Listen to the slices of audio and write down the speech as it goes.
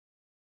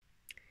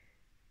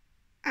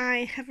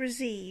I have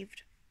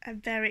received a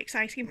very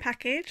exciting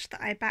package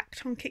that I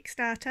backed on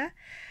Kickstarter.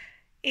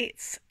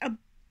 It's a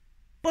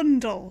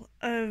bundle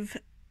of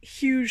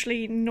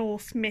hugely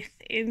Norse myth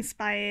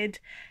inspired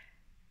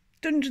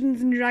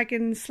Dungeons and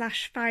Dragons /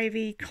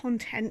 5e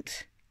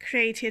content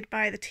created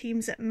by the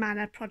teams at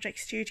Mana Project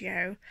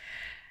Studio,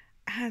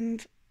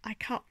 and I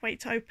can't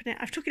wait to open it.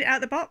 I've taken it out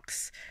of the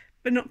box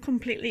but not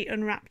completely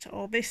unwrapped at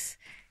all. It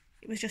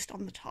was just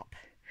on the top,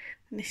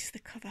 and this is the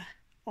cover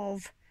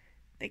of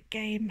the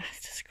Game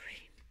Master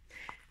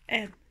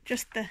screen.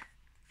 Just the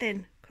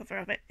thin cover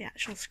of it. The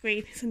actual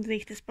screen is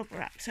underneath this bubble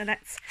wrap, so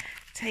let's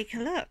take a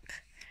look.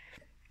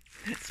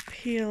 Let's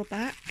peel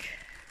back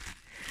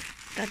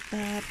the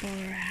bubble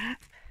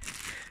wrap.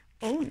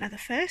 Oh, now the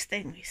first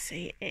thing we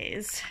see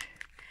is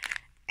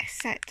a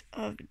set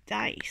of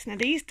dice. Now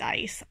these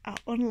dice are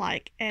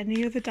unlike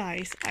any other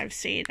dice I've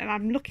seen, and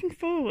I'm looking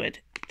forward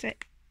to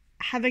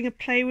having a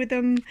play with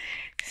them,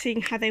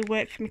 seeing how they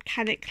work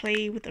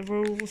mechanically with the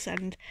rules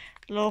and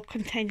lore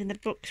contained in the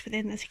books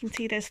within. As you can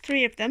see, there's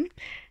 3 of them.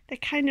 They're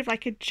kind of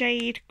like a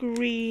jade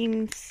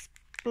green,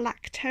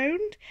 black toned,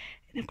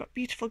 and they've got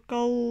beautiful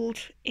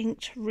gold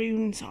inked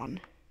runes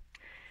on.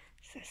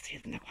 So there's 3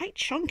 of them. They're quite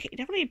chunky,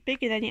 definitely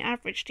bigger than your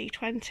average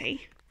D20.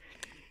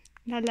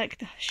 And I like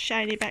the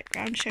shiny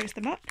background, shows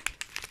them up.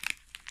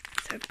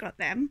 So I've got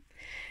them.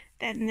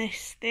 Then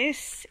this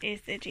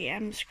is the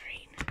GM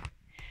screen.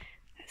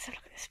 Let's have a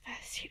look at this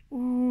first.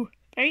 Ooh,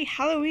 very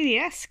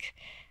Halloween-esque.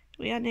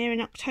 We are nearing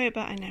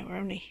October. I know we're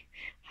only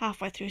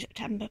halfway through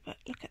September, but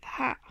look at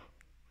that.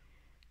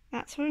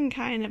 That's one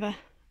kind of a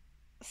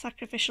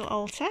sacrificial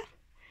altar.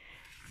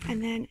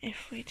 And then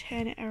if we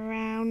turn it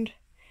around,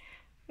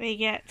 we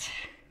get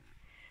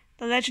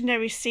the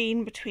legendary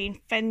scene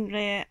between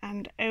Fenrir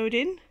and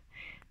Odin.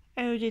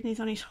 Odin is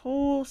on his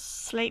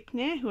horse,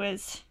 Sleipnir, who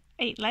has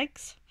 8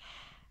 legs,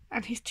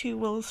 and his 2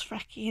 wolves,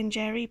 Freki and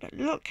Jerry. But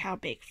look how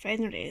big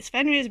Fenrir is.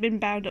 Fenrir has been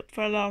bound up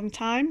for a long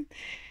time.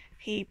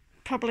 He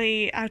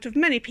probably, out of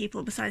many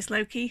people besides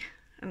Loki,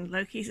 and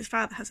Loki's his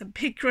father, has a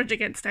big grudge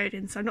against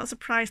Odin, so I'm not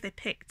surprised they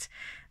picked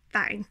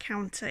that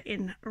encounter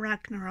in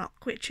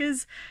Ragnarok, which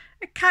is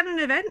a canon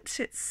event.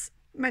 It's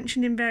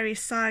mentioned in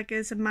various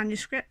sagas and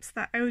manuscripts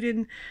that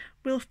Odin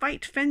will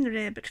fight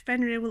Fenrir, but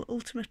Fenrir will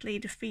ultimately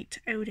defeat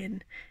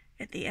Odin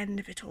at the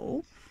end of it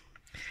all.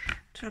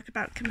 Talk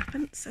about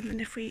comeuppance, and then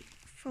if we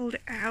fold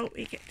it out,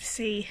 we get to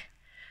see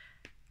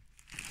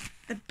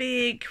the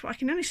big, what I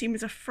can only assume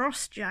is a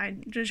frost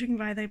giant, judging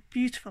by the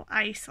beautiful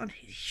ice on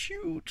his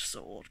huge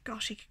sword.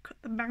 Gosh, he could cut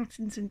the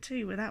mountains in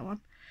 2 with that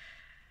one.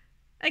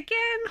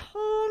 Again,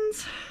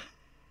 horns.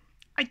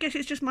 I guess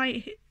it's just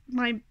my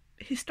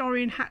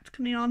historian hat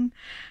coming on.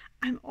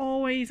 I'm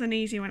always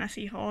uneasy when I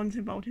see horns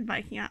involved in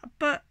Viking art,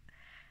 but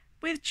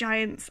with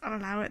giants, I'll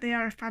allow it. They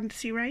are a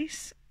fantasy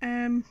race,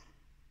 and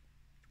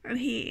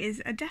he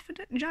is a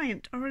definite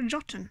giant, or a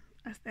Jotun,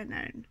 as they're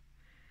known.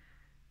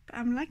 But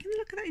I'm liking the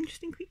look of that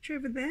interesting creature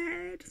over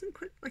there. It doesn't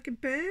quite look like a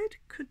bird.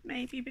 Could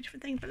maybe be a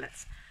different thing, but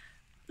let's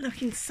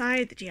look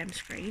inside the GM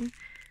screen.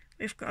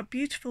 We've got a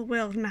beautiful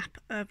world map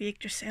of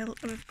Yggdrasil,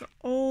 and we've got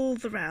all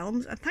the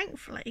realms, and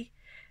thankfully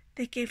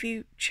they give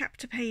you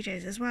chapter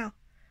pages as well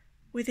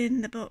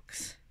within the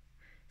books.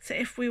 So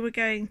if we were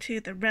going to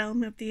the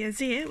realm of the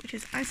Azir, which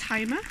is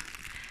Iceheimer,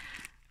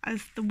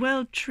 as the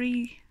world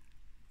tree,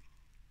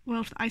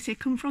 world that Aesir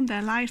come from,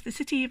 there lies the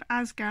city of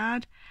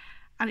Asgard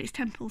and its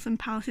temples and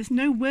palaces.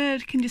 No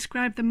word can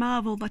describe the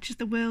marvel that is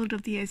the world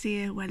of the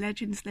Azir, where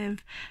legends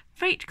live.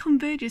 Fate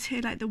converges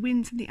here like the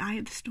winds in the eye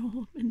of the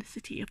storm in the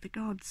city of the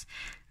gods.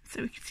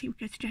 So we can see, we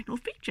go to General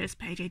Features,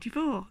 page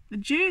 84, The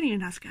Journey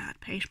in Asgard,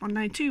 page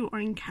 192, or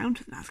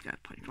Encounters in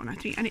Asgard, page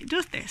 193, and it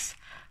does this.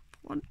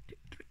 1, 2,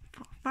 3,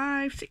 4,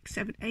 5, 6,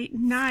 7, 8,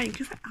 9,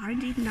 because there are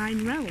indeed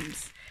 9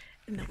 realms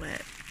in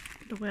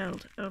the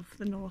world of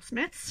the Norse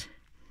myths.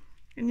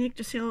 And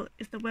Yggdrasil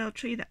is the world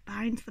tree that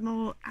binds them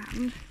all,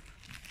 and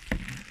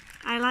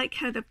I like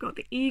how they've got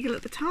the eagle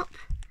at the top,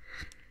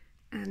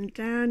 and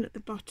down at the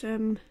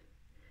bottom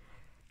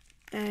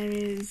there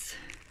is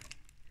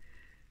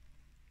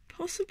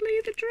possibly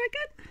the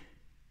dragon?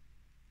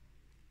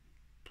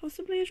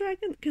 Possibly a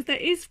dragon? Because there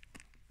is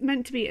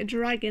meant to be a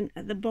dragon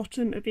at the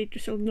bottom of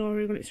Yggdrasil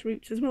gnawing on its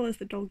roots, as well as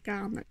the dog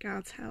Garm that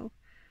guards hell.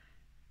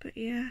 But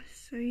yeah,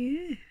 so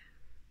yeah.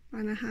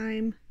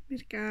 Vanaheim,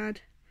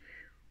 Midgard,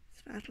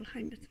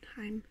 Svartalheim,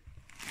 Jotunheim.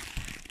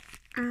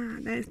 Ah,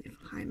 there's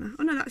Niflheimer.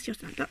 Oh no, that's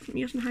Jotunheim. That's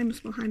Jotunheim,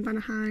 Svalheim,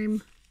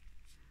 Vanaheim.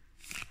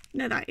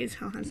 No, that is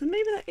Helheim. So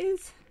maybe that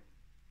is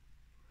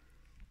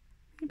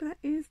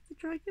the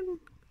dragon.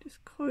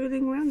 Just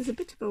coiling around. There's a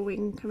bit of a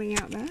wing coming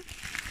out there.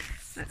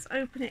 Let's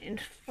open it in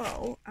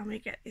full, and we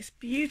get this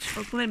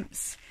beautiful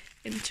glimpse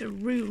into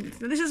runes.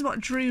 Now this is what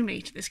drew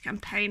me to this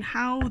campaign,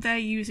 how they're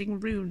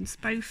using runes,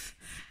 both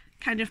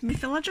kind of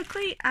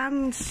mythologically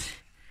and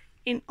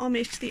in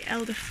homage to the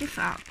Elder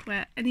Futhark,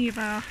 where any of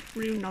our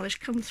rune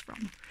knowledge comes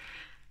from.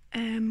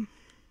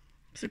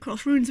 So of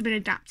course runes have been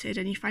adapted,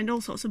 and you find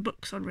all sorts of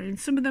books on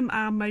runes. Some of them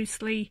are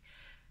mostly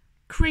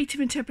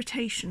creative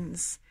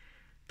interpretations,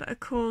 But of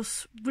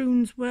course,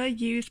 runes were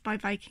used by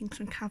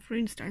Vikings and carved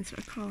runestones. So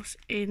of course,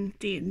 in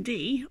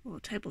D&D or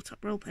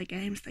tabletop roleplay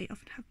games, they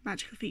often have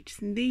magical features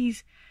in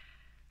these.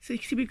 So you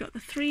can see we've got the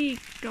three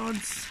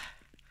gods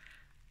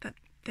that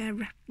they're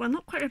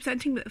not quite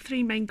representing, but the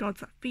three main gods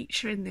that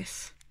feature in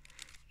this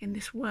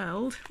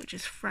world, which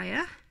is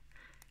Freya,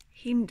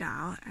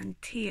 Heimdall, and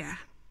Tyr.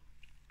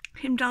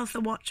 Heimdall's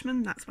the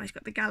watchman. That's why he's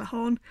got the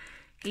Galahorn.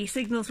 He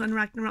signals when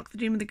Ragnarok, the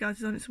doom of the gods,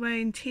 is on its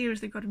way, and Tyr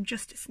is the god of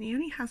justice, and he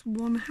only has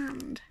one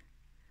hand.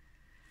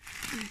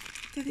 I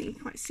don't think you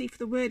can quite see for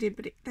the wording,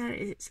 but there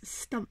it is, it's a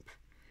stump.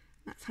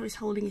 That's how he's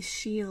holding his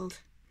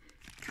shield.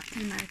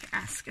 Captain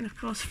America-esque. And of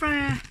course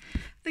Freya,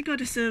 the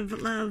goddess of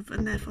love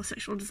and therefore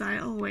sexual desire,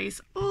 always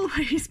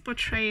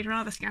portrayed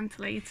rather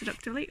scantily and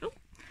seductively. Oh,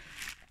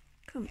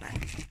 come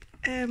back.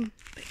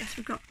 But yes,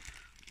 we've got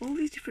all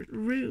these different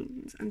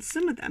runes, and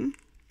some of them,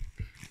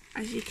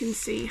 as you can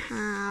see,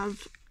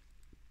 have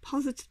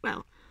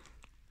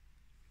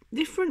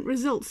different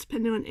results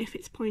depending on if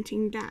it's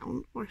pointing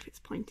down or if it's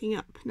pointing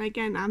up. And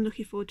again, I'm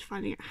looking forward to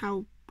finding out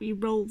how we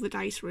roll the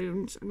dice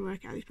runes and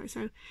work out these places.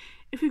 So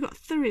if we've got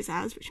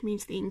Thurizaz, which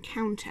means the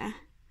encounter,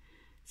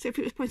 so if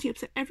it was pointing up,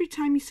 so every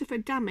time you suffer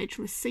damage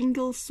from a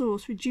single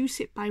source, reduce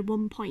it by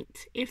 1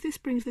 point. If this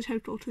brings the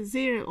total to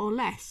 0 or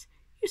less,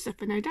 you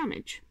suffer no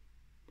damage.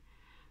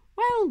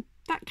 Well,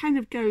 that kind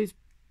of goes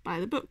by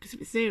the book, because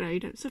if it's 0, you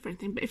don't suffer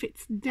anything. But if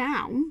it's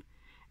down,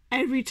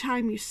 every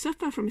time you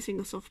suffer from a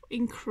single source,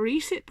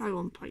 increase it by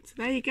 1 point. So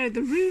there you go.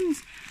 The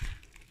runes,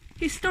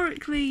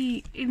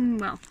 historically, in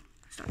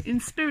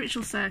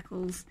spiritual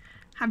circles,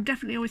 have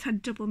definitely always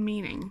had double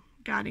meaning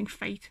regarding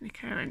fate and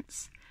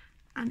occurrence.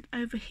 And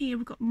over here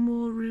we've got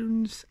more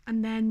runes,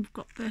 and then we've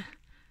got the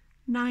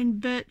 9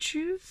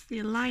 virtues, the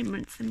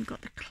alignments, then we've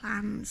got the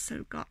clans. So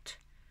we've got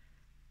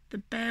the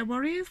Bear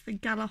Warriors, the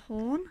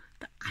Galahorn,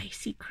 the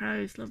Icy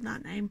Crows, love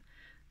that name,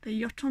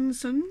 the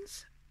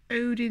Jotunsons,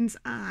 Odin's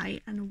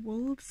Eye, and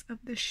Wolves of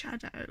the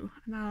Shadow.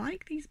 And I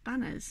like these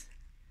banners.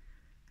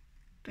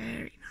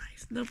 Very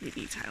nice, lovely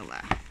detail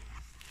there.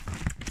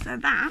 So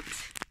that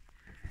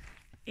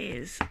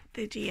is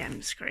the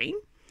GM screen.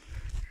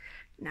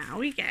 Now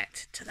we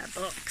get to the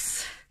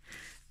books.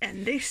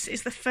 And this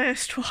is the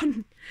first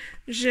one,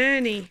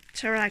 Journey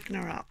to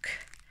Ragnarok.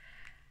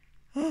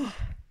 Oh,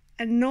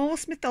 a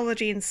Norse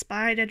mythology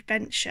inspired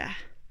adventure.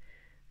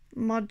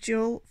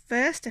 Module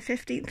 1st to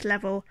 15th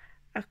level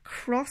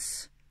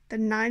across the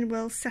 9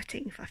 world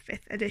setting for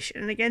 5th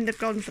edition. And again, they've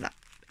gone for that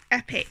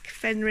epic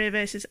Fenrir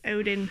versus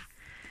Odin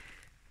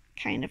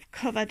kind of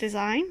cover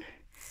design.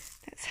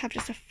 Let's have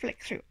just a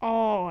flick through.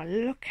 Oh,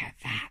 look at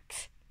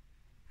that.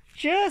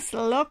 Just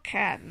look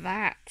at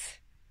that.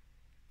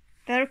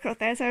 There, of course,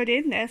 there's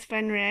Odin, there's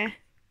Fenrir.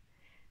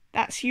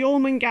 That's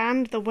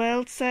Jormungand, the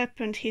world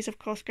serpent. He's, of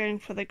course, going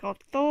for the god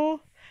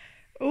Thor.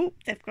 Oh,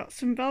 they've got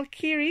some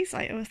Valkyries.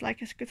 I always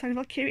like a good sign of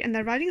Valkyrie. And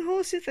they're riding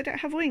horses that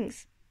don't have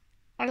wings.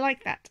 I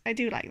like that. I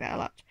do like that a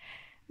lot.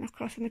 And, of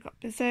course, then they've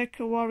got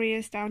Berserker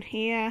warriors down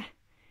here.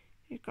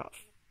 We've got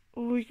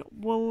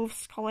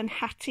wolves, Colin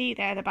Hattie.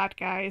 They're the bad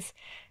guys.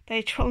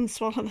 They try and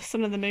swallow the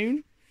sun and the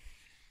moon.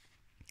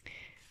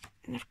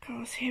 And, of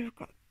course, here we've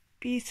got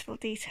beautiful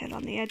detail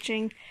on the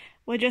edging.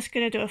 We're just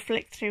going to do a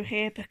flick through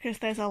here because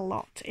there's a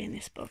lot in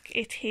this book.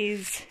 It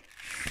is...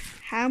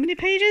 how many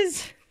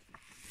pages?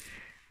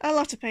 A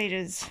lot of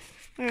pages.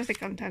 Where are the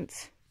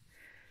contents?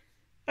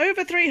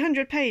 Over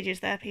 300 pages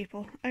there,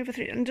 people. Over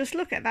 300. And just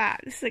look at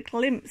that. This is a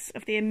glimpse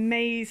of the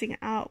amazing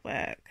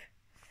artwork.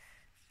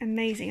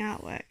 Amazing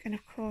artwork. And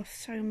of course,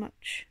 so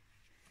much.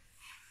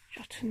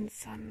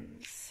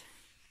 Jotunsons.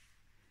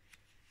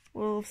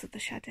 Wolves of the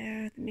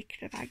Shadow. The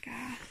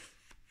Mikravagga.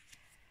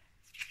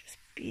 Just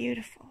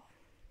beautiful.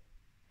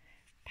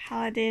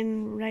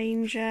 Paladin,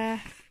 Ranger.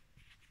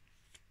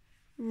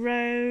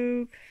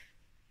 Rogue.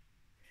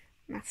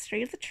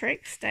 Mastery of the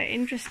Trickster.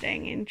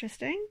 Interesting,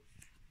 interesting.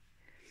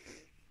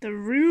 The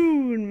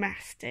Rune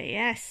Master.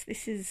 Yes,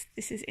 this is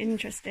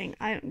interesting.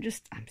 I'm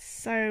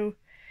so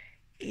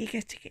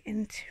eager to get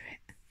into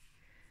it.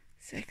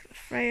 Circle of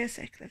Freya,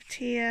 Circle of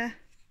Tyr.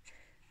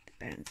 The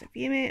Bones of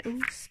Ymir.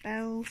 Ooh,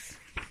 spells.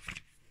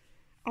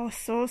 Oh,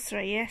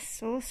 Sorcerer. Yes,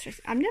 Sorceress.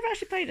 I've never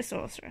actually played a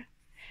Sorcerer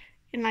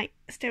in like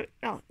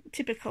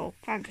typical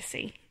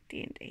fantasy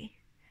D&D.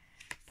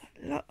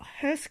 Look,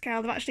 her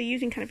scale, they're actually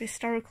using kind of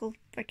historical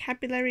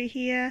vocabulary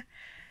here.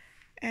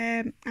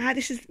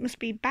 Must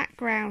be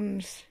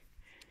backgrounds.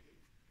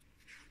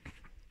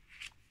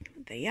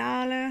 The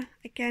Yala,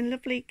 again,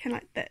 lovely, kind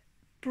of like the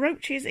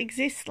brooches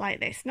exist like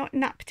this. Not in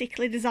that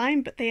particular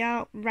design, but they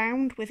are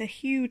round with a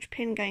huge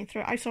pin going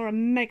through it. I saw a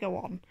mega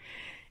one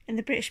in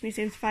the British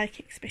Museum's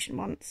Viking exhibition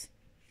once.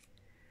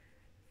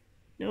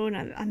 No,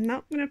 I'm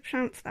not going to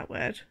pronounce that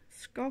word.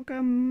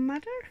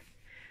 Skogamadder?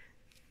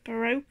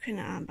 Broken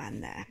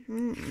armband there.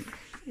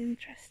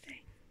 Interesting.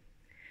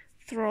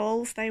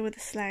 Thralls, they were the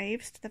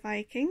slaves to the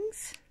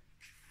Vikings.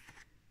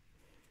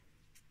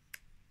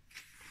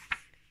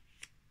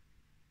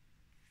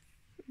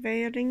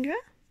 Vikinger.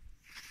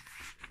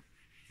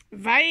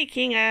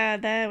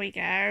 Vikinger, there we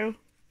go.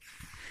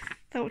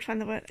 Thought we'd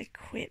find the word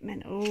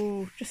equipment.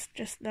 Oh, just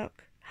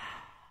look.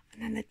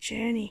 And then the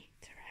journey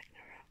to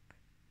Ragnarok.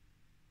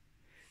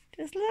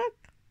 Just look.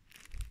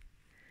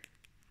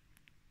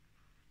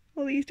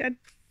 All these dead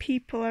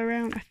people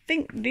around. I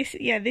think this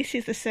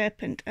is the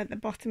serpent at the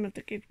bottom of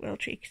the goodwill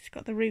tree because it's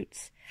got the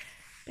roots.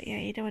 But yeah,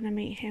 you don't want to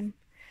meet him.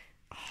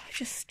 Oh,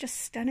 just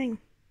stunning.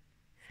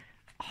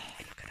 Oh,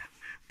 look at that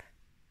map.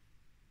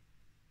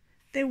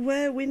 There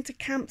were winter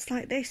camps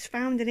like this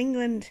found in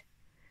England.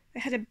 They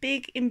had a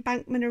big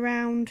embankment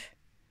around.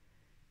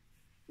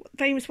 The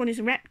famous one is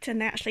Repton.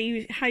 They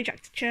actually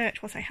hijacked a church.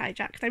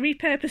 They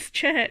repurposed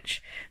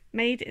church,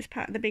 made it as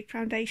part of the big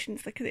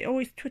foundations because they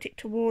always put it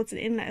towards an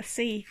inlet of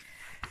sea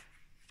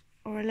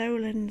or a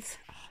lowlands.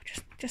 Oh,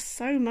 just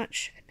so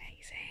much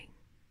amazing.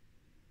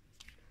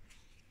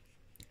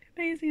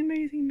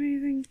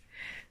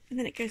 And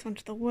then it goes on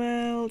to the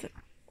world.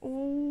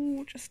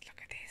 Oh, just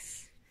look at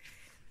this.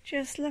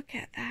 Just look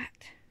at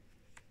that.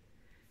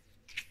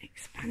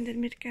 Expanded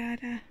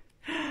Midgarda.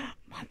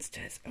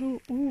 Monsters. Oh.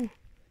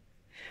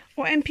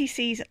 Or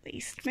NPCs at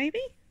least, maybe?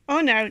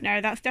 Oh no,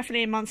 that's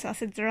definitely a monster.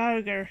 That's a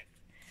Draugr.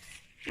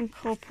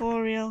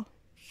 Incorporeal.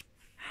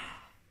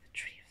 The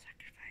Tree of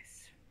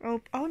Sacrifice.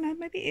 Oh no,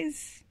 maybe it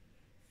is.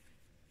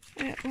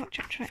 Watch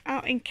out, try. Oh,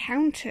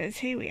 encounters.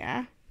 Here we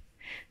are.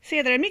 So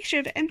yeah, they're a mixture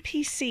of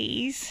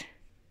NPCs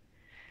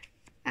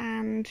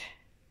and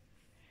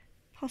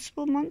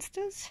possible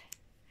monsters.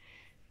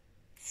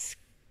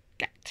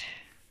 Scat.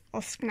 Or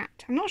Sknat.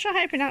 I'm not sure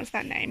how you pronounce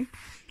that name.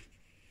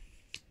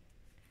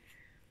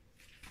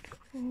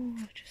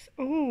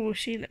 Oh,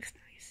 she looks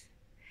nice.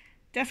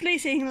 Definitely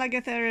seeing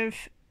Lagatha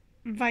of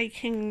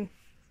Vikings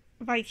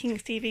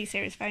TV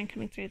series fame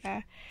coming through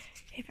there.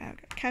 Here we go.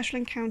 Casual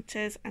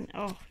encounters and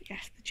oh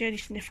yes, the journey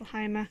to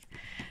Niflheimer.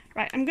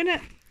 Right, I'm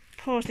gonna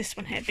pause this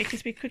one here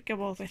because we could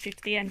go all the way through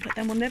to the end, but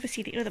then we'll never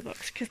see the other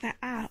books because there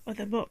are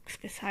other books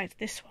besides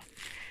this one.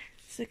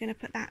 So we're gonna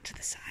put that to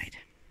the side.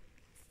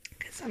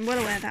 Because I'm well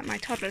aware that my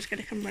toddler is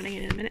going to come running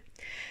in a minute.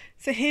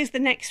 So here's the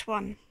next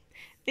one.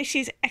 This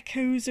is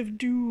Echoes of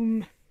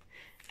Doom.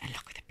 And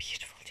look at the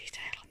beautiful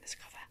detail on this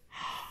cover.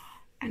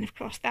 And of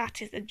course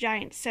that is the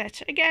giant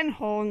set. Again,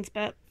 horns,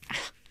 but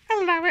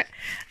I'll allow it.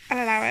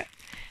 And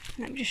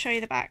let me just show you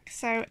the back.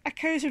 So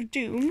Echoes of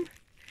Doom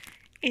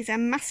is a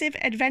massive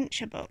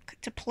adventure book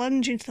to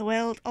plunge into the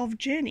world of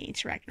Journey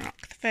to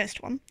Ragnarok, the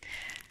first one.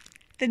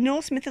 The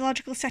Norse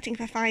mythological setting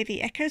for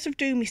 5e, Echoes of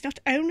Doom is not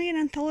only an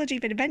anthology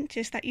of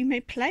adventures that you may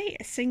play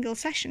as single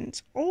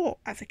sessions or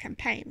as a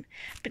campaign,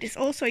 but it's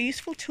also a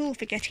useful tool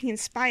for getting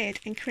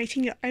inspired and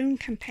creating your own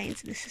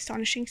campaigns in this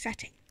astonishing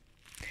setting.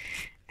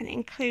 And it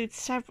includes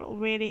several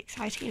really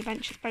exciting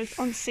adventures, both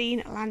on scene,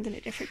 at land and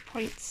at different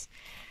points.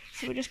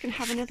 So we're just going to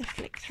have another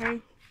flick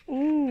through.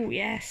 Ooh,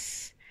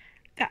 yes.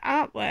 The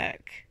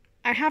artwork.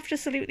 I have to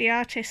salute the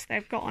artists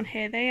they've got on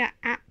here. They are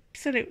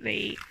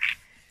absolutely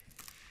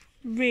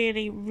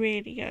really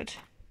good.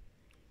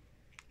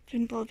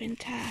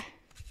 Vinter,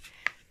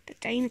 the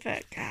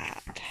Danevert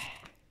card.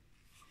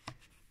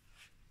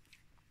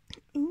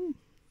 Ooh,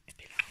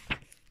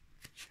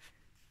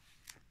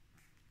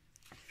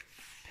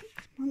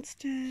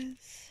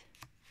 monsters.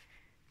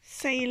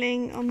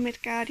 Sailing on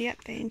Midgard.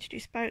 Yep, they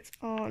introduce boats.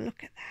 Oh,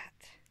 look at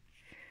that.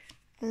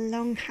 A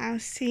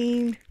longhouse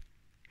scene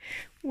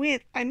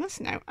with, I must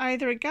know,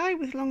 either a guy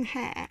with long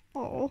hair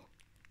or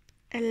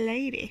a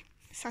lady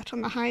sat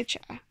on the high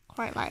chair.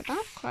 Quite like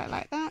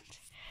that.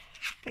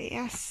 But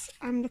yes,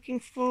 I'm looking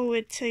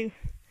forward to...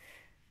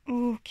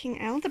 Oh, King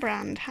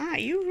Elderbrand. Hi,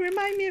 you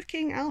remind me of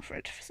King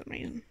Alfred for some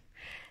reason.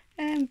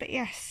 But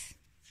yes,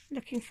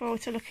 looking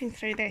forward to looking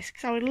through this,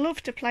 because I would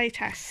love to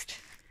playtest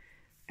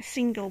a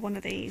single one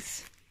of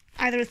these,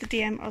 either as the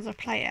DM or as a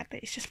player,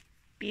 but it's just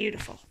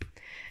beautiful.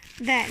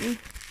 Then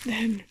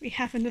we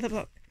have another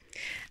book.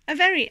 A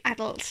very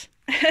adult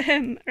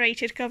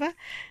rated cover.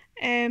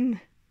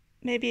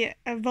 Maybe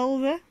a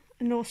Volva,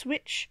 a Norse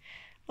witch,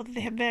 although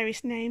they have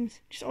various names,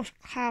 just also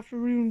carved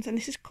runes, and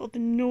this is called the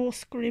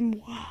Norse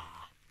Grimoire,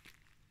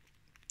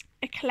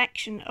 a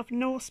collection of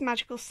Norse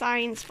magical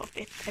signs for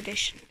 5th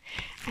edition.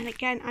 And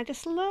again, I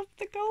just love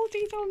the gold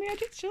detail on the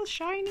edge. It's so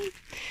shiny,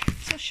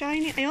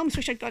 I almost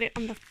wish I got it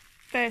on the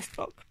first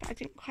book, but I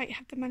didn't quite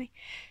have the money.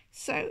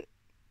 So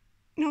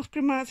Norse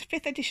Grimoire's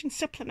 5th edition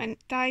supplement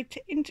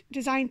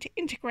designed to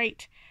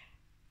integrate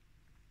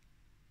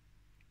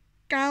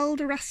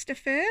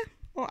Galdrastafur,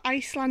 or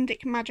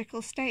Icelandic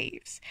magical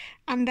staves,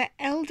 and the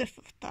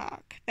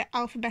Elderfuthark, the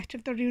alphabet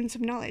of the runes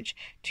of knowledge,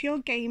 to your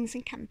games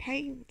and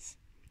campaigns.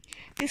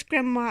 This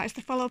grimoire is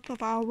the follow-up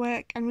of our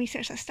work and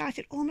research that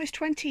started almost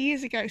 20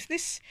 years ago. So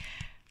this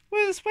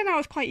was when I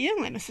was quite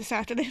young, I must have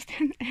started this,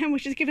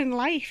 which has given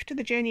life to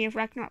the Journey of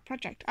Ragnarok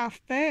project, our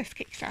first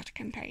Kickstarter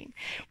campaign.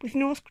 With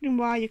Norse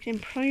Grimoire, you can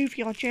improve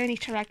your Journey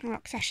to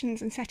Ragnarok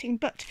sessions and setting,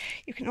 but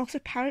you can also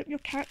power up your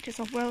characters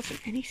or worlds in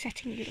any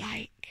setting you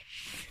like.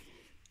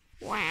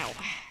 Wow,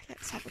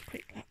 let's have a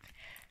quick look.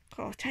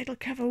 Core title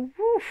cover,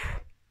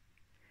 woof.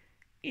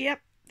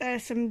 Yep,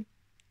 there's some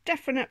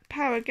definite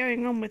power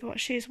going on with what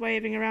she's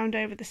waving around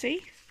over the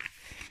sea.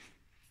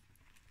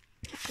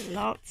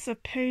 Lots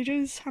of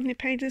pages. How many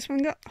pages this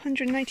one got?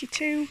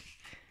 192.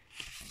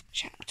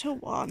 Chapter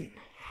 1.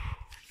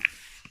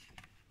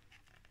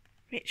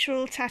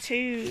 Ritual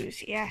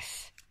tattoos,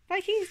 yes.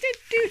 Vikings did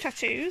do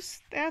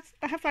tattoos. They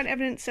have found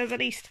evidence of at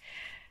least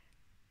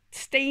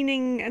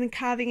staining and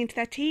carving into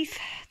their teeth.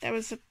 There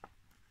was a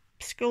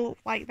skull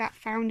like that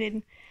found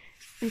in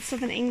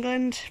southern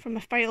England from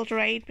a failed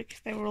raid because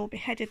they were all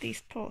beheaded,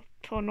 these poor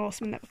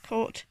Norsemen that were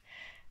caught.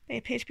 They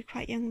appear to be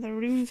quite young. The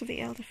runes of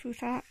the Elder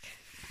Futhark.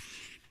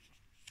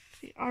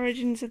 The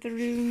origins of the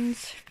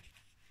runes.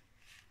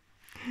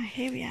 Ah,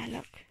 here we are,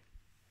 look.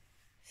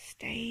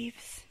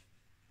 Staves.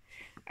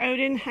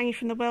 Odin hanging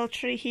from the world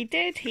tree. He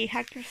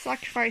had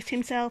sacrificed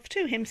himself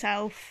to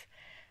himself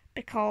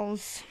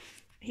because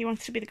he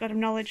wanted to be the god of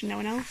knowledge and no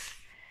one else.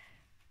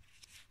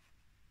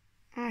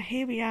 Ah,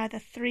 here we are, the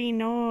three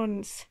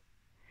Norns.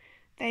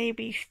 They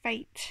be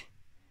fate.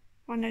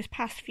 One knows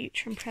past,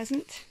 future and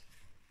present.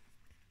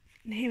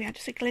 And here we are,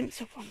 just a glimpse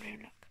of one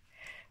rune, look.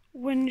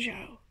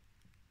 Wunjo.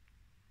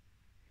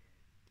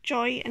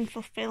 Joy and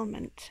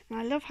fulfillment. And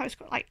I love how it's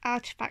got like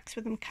artifacts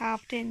with them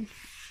carved in.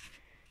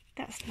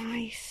 That's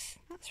nice.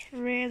 That's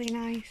really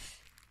nice.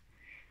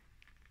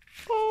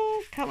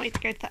 Oh, can't wait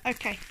to go to that.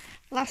 Okay,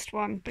 last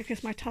one,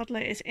 because my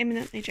toddler is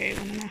imminently due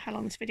and I know how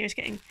long this video is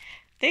getting.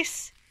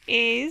 This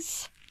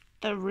is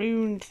the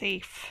Rune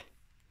Thief.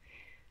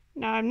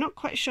 Now, I'm not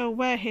quite sure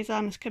where his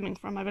arm is coming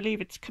from. I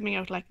believe it's coming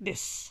out like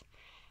this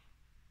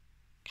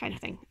kind of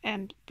thing.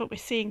 But we're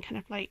seeing kind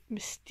of like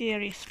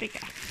mysterious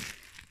figure.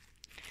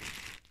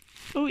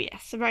 Oh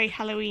yes, a very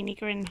Halloween-y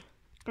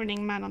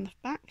grinning man on the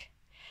back.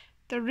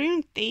 The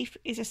Rune Thief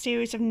is a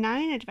series of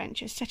 9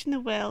 adventures set in the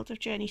world of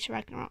Journey to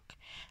Ragnarok,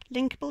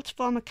 linkable to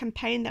form a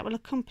campaign that will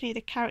accompany the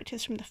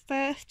characters from the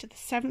 1st to the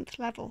 7th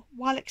level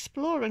while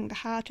exploring the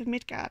heart of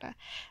Midgard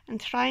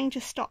and trying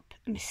to stop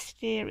a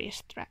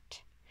mysterious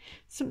threat.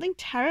 Something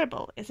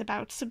terrible is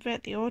about to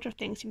subvert the order of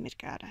things in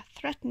Midgard,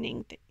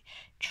 threatening the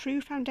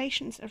true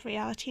foundations of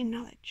reality and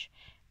knowledge.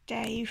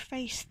 Dare you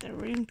face the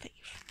Rune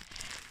Thief?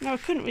 No, I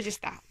couldn't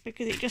resist that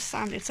because it just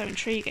sounded so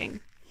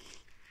intriguing.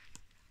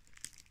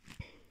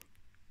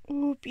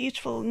 Oh,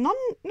 beautiful. Not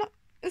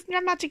as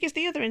dramatic as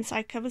the other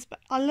inside covers, but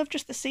I love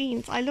just the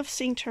scenes. I love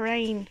seeing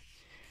terrain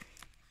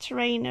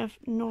of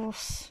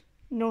Norseness.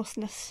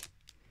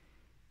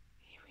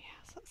 Here we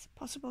are. So that's a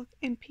possible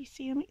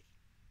NPC. I mean,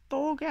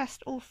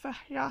 Thorgest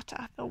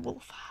Ulfahjata, the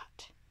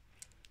Wolfheart.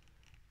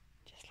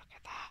 Just look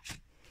at that.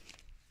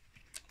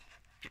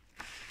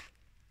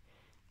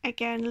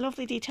 Again,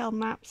 lovely detailed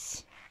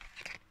maps.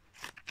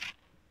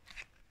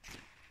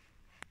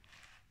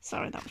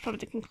 Sorry, that was probably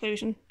the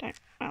conclusion.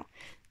 Well,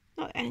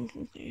 not the end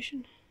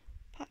conclusion.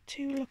 Part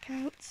 2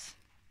 lookouts.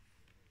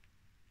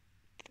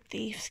 The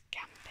Thief's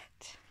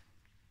Gambit.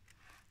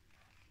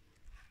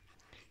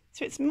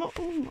 So it's more.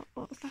 Oh,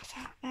 what was that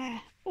out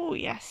there? Oh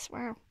yes,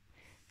 wow.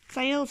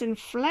 Sails in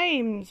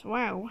flames.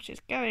 Wow, what is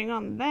going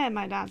on there,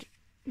 my dad?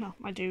 Well,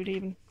 my dude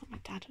even. Not my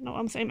dad. Not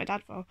what I'm saying my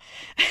dad for.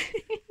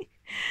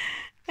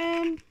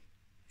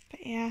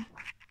 But yeah.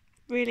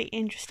 Really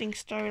interesting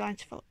storyline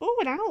to follow. Oh,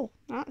 an owl.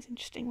 That's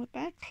interesting with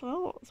bare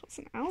claws. What's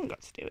an owl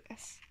got to do with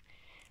this?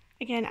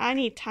 Again, I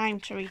need time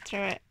to read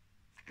through it.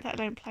 Let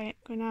alone play it.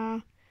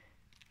 Gunnar.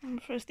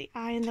 And for us, the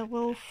Eye and the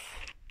Wolf.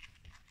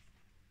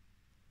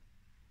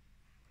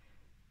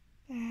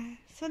 There.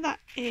 So that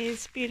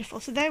is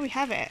beautiful. So there we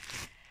have it.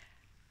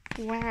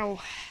 Wow.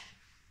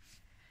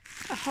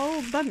 A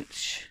whole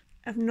bunch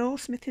of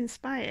Norse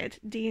myth-inspired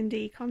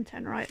D&D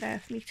content right there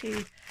for me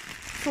to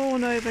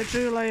fawn over,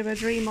 drool over,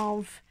 dream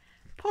of.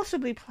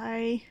 Possibly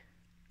play,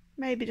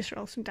 maybe just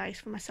roll some dice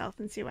for myself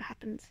and see what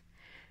happens.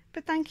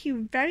 But thank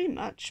you very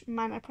much,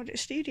 Mana Project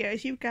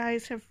Studios. You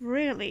guys have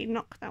really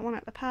knocked that one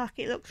out the park.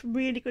 It looks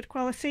really good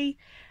quality.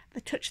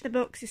 The touch of the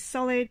books is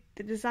solid.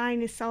 The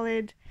design is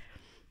solid.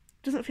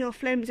 Doesn't feel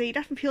flimsy. It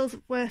definitely feels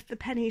worth the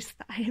pennies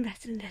that I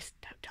invested in this.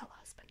 Don't tell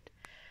husband.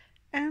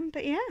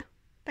 But yeah,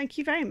 thank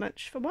you very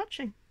much for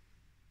watching.